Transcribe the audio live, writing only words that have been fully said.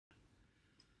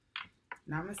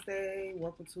Namaste.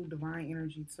 Welcome to Divine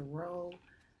Energy Tarot.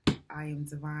 I am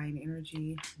Divine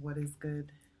Energy. What is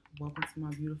good? Welcome to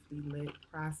my beautifully lit,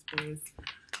 prosperous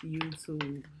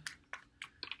YouTube.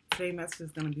 Today's message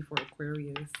is going to be for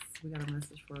Aquarius. We got a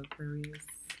message for Aquarius.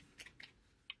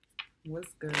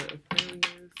 What's good,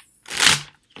 Aquarius?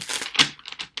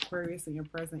 Aquarius in your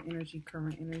present energy,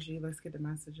 current energy. Let's get the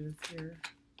messages here.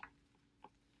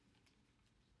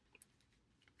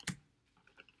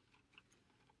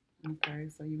 Okay,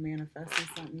 so you manifesting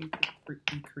something, you could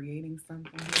be creating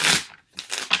something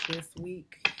here this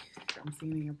week. I'm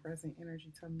seeing in your present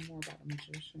energy. Tell me more about the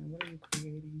magician. What are you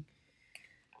creating?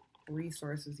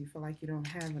 Resources. You feel like you don't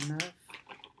have enough.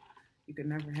 You could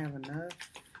never have enough.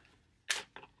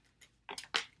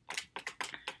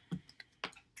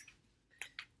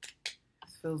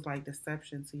 This feels like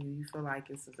deception to you. You feel like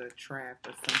this is a trap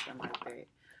or something like that.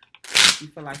 You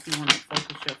feel like you want to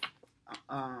focus your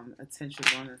attention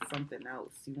on something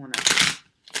else. You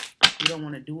don't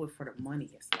want to do it for the money.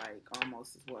 It's like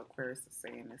almost is what Aquarius is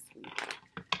saying this week.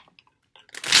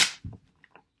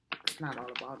 It's not all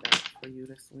about that for you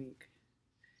this week.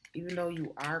 Even though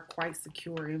you are quite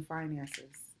secure in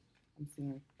finances, I'm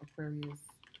seeing Aquarius,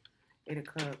 Eight of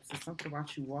Cups. There's something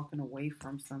about you walking away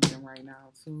from something right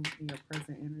now too in your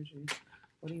present energy.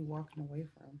 What are you walking away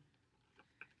from?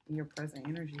 In your present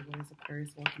energy, what is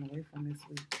Aquarius walking away from this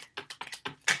week?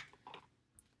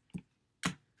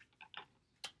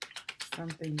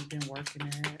 Something you've been working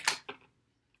at.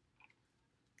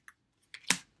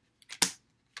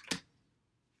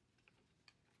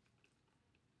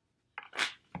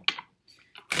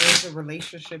 There's a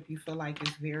relationship you feel like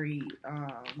is very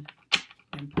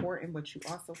important, but you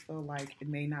also feel like it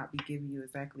may not be giving you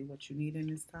exactly what you need in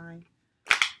this time.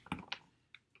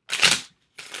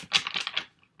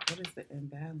 What is the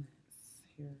imbalance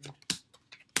here?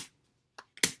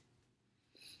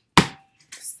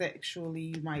 Sexually,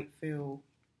 you might feel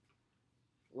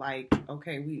like,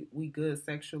 okay, we good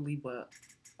sexually, but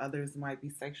others might be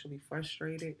sexually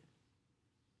frustrated.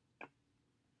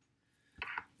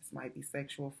 This might be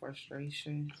sexual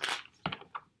frustration.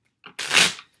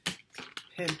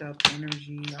 Pent up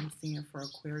energy I'm seeing for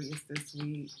Aquarius this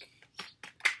week.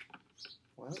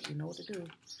 Well, you know what to do.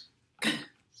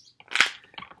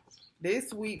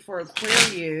 This week for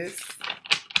Aquarius,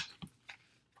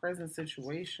 present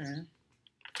situation.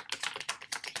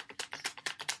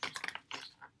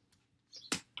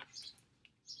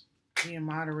 Being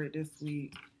moderate this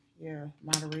week. Yeah,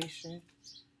 moderation.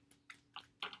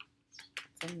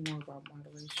 Tell me more about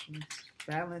moderation.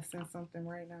 Balancing something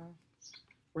right now.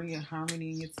 Bringing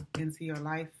harmony into your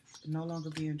life. No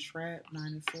longer being trapped.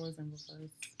 Nine of Swords in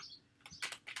reverse.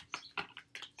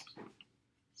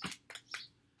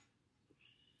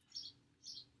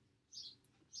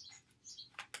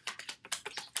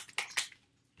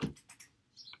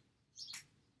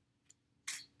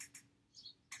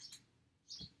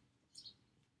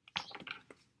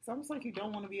 It's almost like you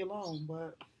don't want to be alone,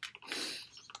 but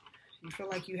you feel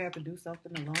like you have to do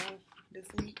something alone this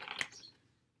week.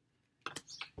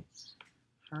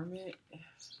 Hermit,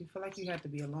 you feel like you have to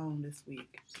be alone this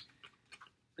week.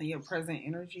 In your present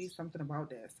energy, something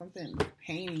about that. Something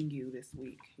paining you this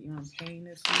week. You're in pain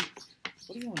this week.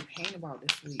 What are you in pain about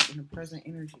this week in the present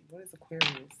energy? What is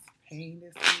Aquarius? Pain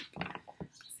this week? I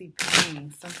see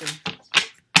pain. Something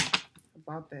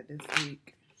about that this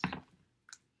week.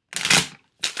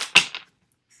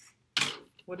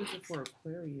 What is it for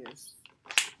Aquarius?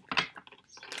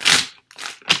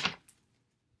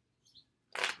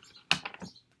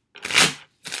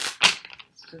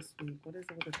 This week. What is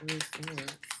it with the Three of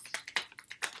Swords?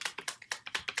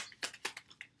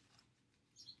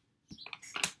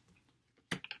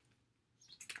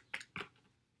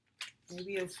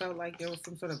 Maybe it felt like there was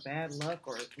some sort of bad luck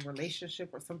or relationship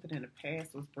or something in the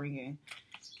past was bringing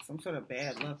some sort of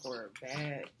bad luck or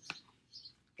bad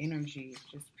energy,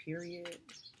 just period.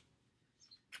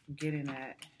 I'm getting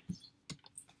that.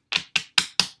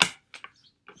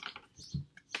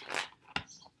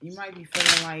 You might be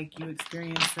feeling like you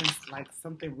experiencing like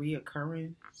something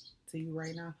reoccurring to you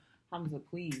right now. Hamza,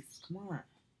 please, come on.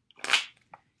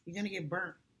 You're gonna get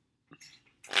burnt.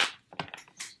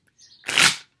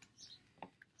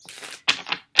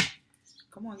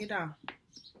 Come on, get down.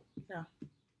 Get down.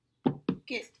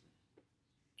 Get.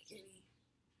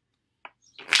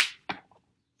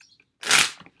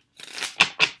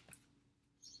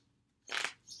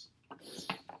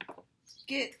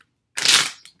 Get.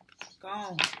 Go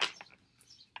on.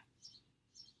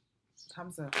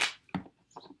 Hamza.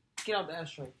 Get out the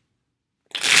ashtray.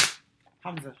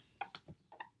 Hamza.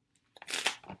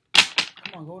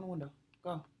 Come on, go in the window.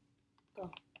 Go. Go.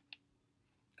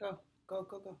 Go. Go,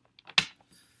 go, go.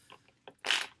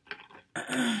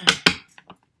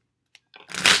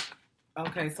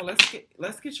 Okay, so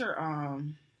let's get your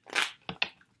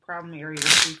problem area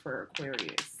this week for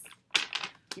Aquarius.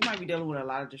 You might be dealing with a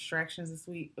lot of distractions this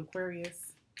week,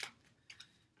 Aquarius.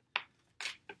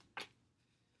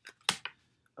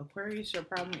 Aquarius, your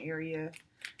problem area.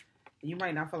 You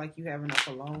might not feel like you have enough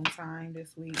alone time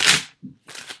this week.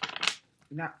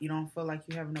 You don't feel like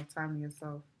you have enough time to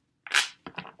yourself.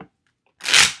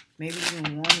 Maybe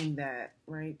even wanting that,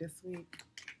 right, this week.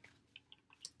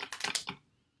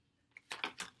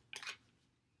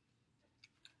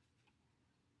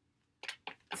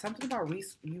 Something about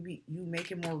you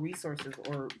making more resources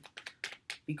or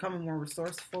becoming more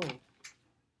resourceful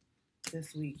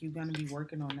this week. You're going to be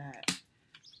working on that.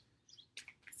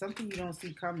 Something you don't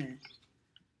see coming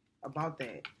about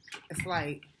that. It's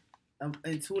like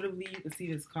intuitively you can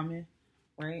see this coming,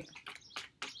 right?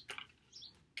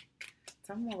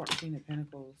 Tell me more about the Queen of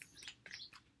Pentacles.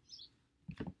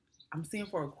 I'm seeing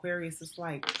for Aquarius, it's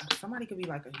like somebody could be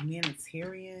like a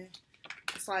humanitarian.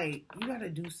 It's like you got to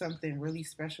do something really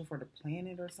special for the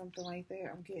planet or something like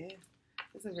that. I'm getting.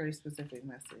 It's a very specific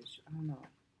message. I don't know.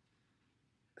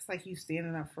 It's like you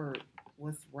standing up for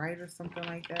what's right or something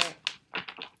like that.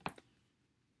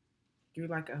 You're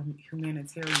like a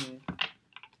humanitarian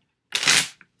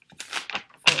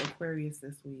for Aquarius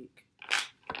this week.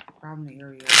 Problem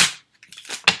areas.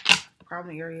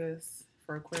 Problem areas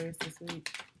for Aquarius this week.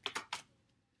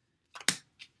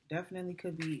 Definitely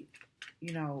could be,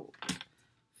 you know,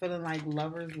 feeling like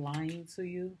lovers lying to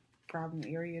you. Problem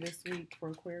area this week for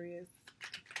Aquarius.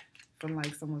 Feeling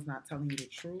like someone's not telling you the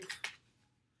truth.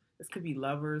 This could be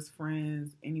lovers,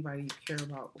 friends, anybody you care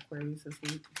about, Aquarius this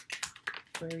week.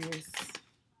 Aquarius.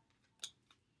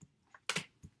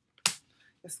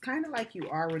 It's kind of like you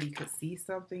already could see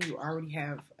something. You already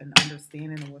have an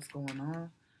understanding of what's going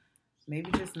on.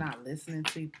 Maybe just not listening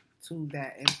to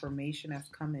that information that's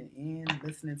coming in.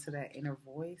 Listening to that inner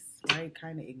voice, right?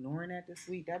 Kind of ignoring that this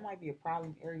week. That might be a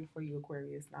problem area for you,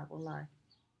 Aquarius. Not gonna lie.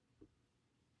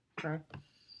 Okay.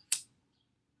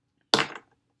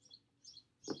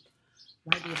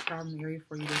 Might be a problem area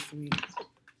for you this week.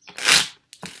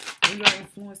 And your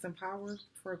influence and power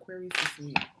for Aquarius this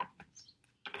week.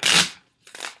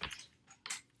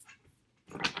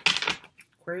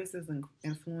 Aquarius is in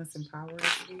influence and power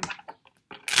this week.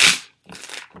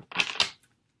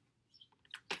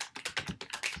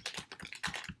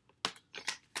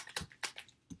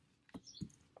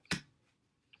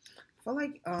 I feel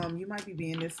like you might be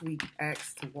being this week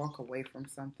asked to walk away from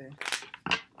something.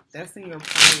 That's in your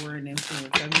power and influence.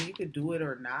 I mean, you could do it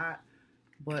or not,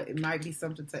 but it might be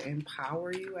something to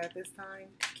empower you at this time.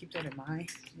 Keep that in mind.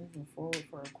 Moving forward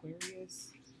for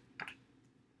Aquarius.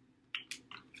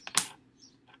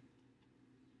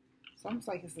 It's almost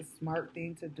like it's a smart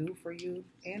thing to do for you.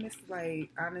 And it's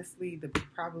like, honestly,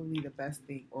 probably the best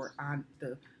thing, or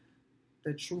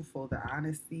the truthful, the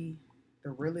honesty,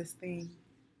 the realest thing.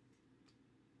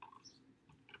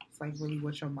 It's like really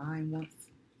what your mind wants.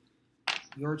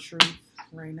 Your truth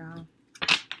right now.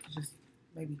 Just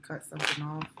maybe cut something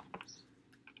off.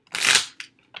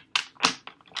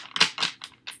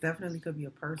 Definitely could be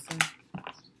a person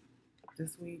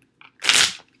this week.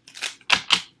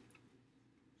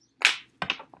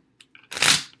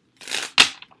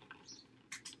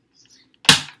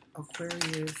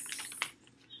 Aquarius,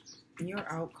 and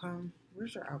your outcome,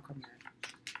 where's your outcome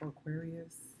at for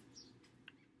Aquarius?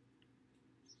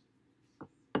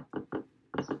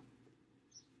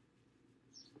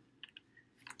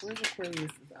 Where's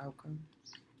Aquarius' outcome?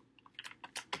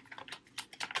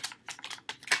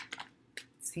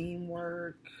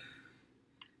 Teamwork.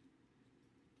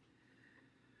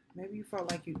 Maybe you felt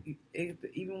like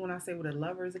even when I say with the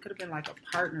lovers, it could have been like a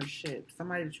partnership.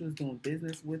 Somebody that you was doing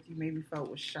business with, you maybe felt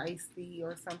was shysty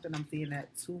or something. I'm seeing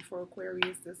that too for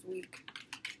Aquarius this week.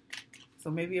 So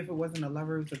maybe if it wasn't a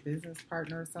lover, it was a business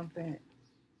partner or something.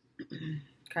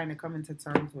 Kind of coming to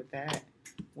terms with that.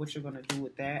 What you're going to do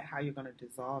with that. How you're going to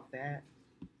dissolve that.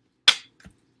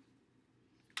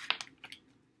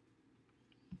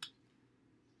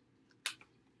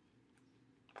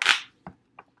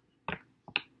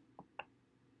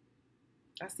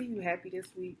 I see you happy this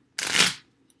week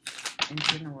in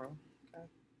general. Okay?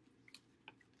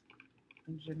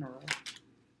 In general.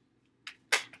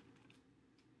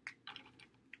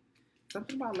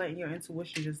 Something about letting your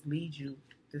intuition just lead you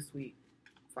this week.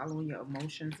 Following your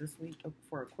emotions this week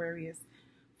for Aquarius.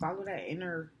 Follow that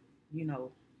inner,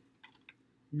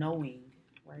 knowing,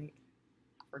 right?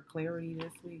 For clarity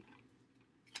this week.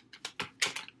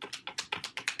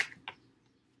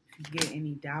 If you get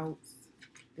any doubts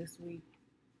this week,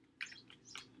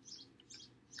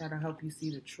 That'll help you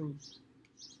see the truth.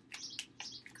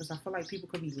 Because I feel like people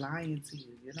could be lying to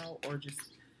you, you know, or just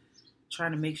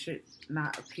trying to make shit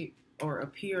not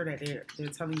appear that they're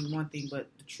telling you one thing,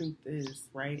 but the truth is,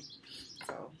 right?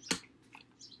 So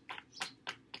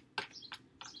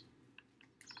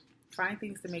find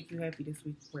things to make you happy this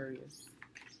week, Aquarius.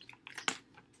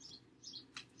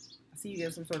 I see you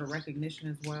get some sort of recognition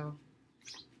as well.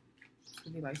 It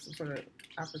could be like some sort of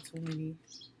opportunity.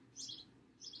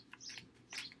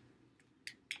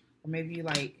 Or maybe you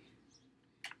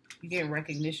get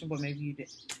recognition, but maybe you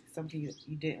did something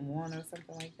you didn't want or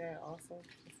something like that also.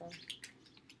 I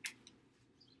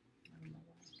don't know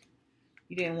why.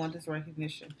 You didn't want this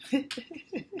recognition. You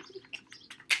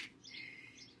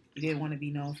didn't want to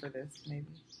be known for this, maybe.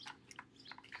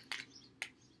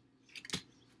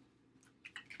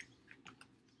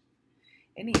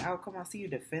 Any outcome, I see you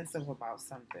defensive about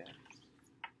something.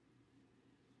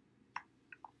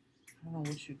 I don't know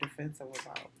what you're defensive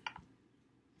about.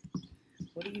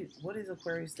 What is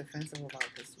Aquarius defensive about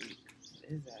this week?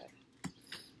 What is that?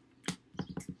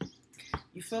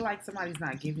 You feel like somebody's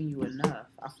not giving you enough.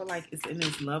 I feel like it's in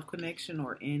this love connection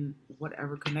or in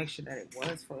whatever connection that it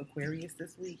was for Aquarius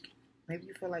this week. Maybe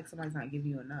you feel like somebody's not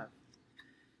giving you enough.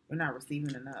 You're not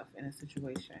receiving enough in a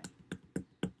situation.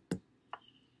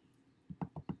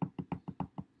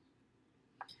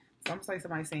 It's almost like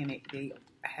somebody saying they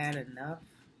had enough.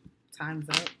 Time's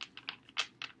up.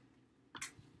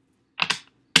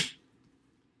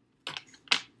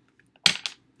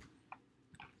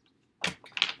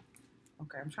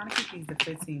 Okay, I'm trying to keep these to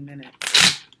 15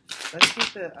 minutes. Let's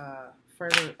get the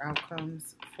further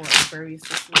outcomes for Aquarius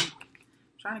this week.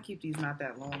 I'm trying to keep these not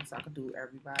that long so I can do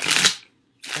everybody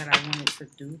that I wanted to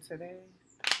do today.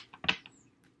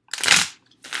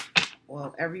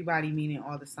 Well, everybody meaning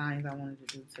all the signs I wanted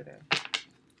to do today.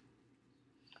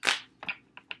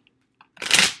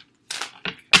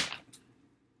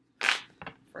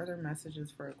 Further messages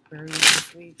for Aquarius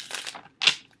this week.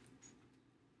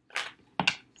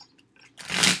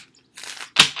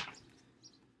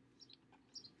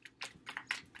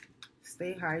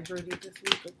 Stay hydrated this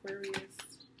week, Aquarius.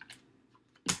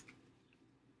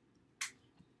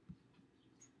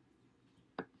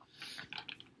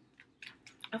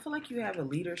 I feel like you have a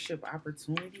leadership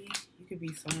opportunity. You could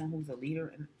be someone who's a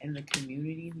leader in the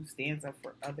community who stands up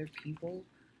for other people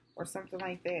or something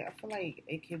like that. I feel like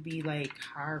it can be like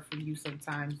hard for you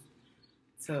sometimes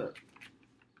to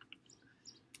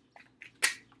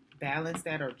balance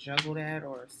that or juggle that,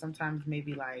 or sometimes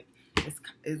maybe like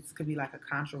it could be like a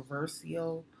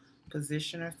controversial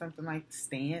position or something, like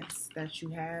stance that you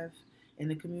have in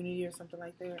the community or something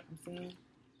like that. I'm seeing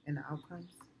in the outcomes.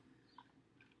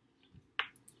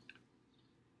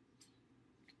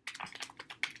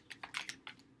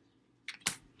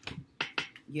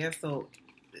 Yeah, so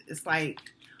it's like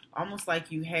almost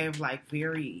like you have like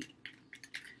very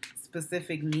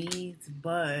specific needs,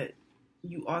 but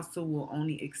you also will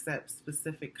only accept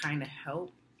specific kind of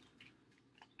help.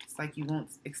 It's like you won't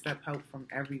accept help from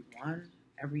everyone,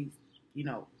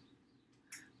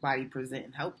 body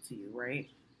presenting help to you, right?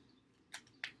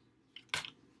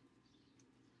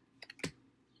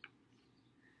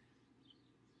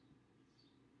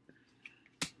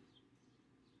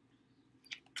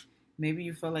 Maybe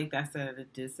you feel like that's at a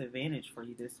disadvantage for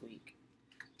you this week.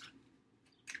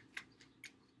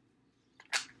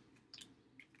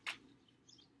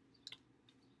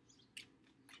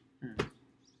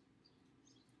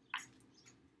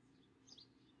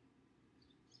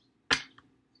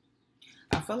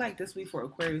 I feel like this week for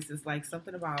Aquarius is like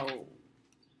something about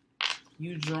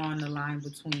you drawing the line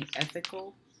between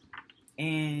ethical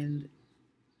and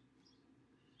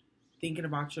thinking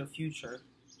about your future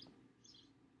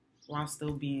while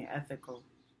still being ethical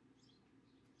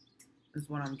is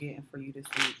what I'm getting for you this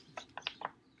week.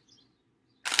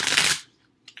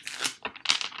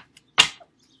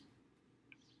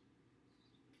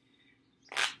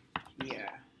 Yeah.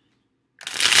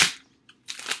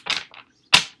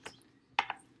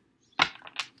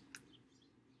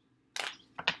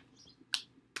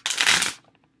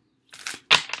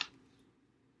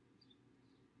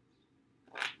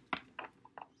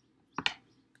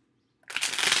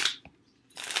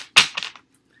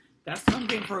 That's what I'm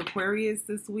getting for Aquarius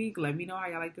this week. Let me know how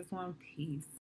y'all like this one. Peace.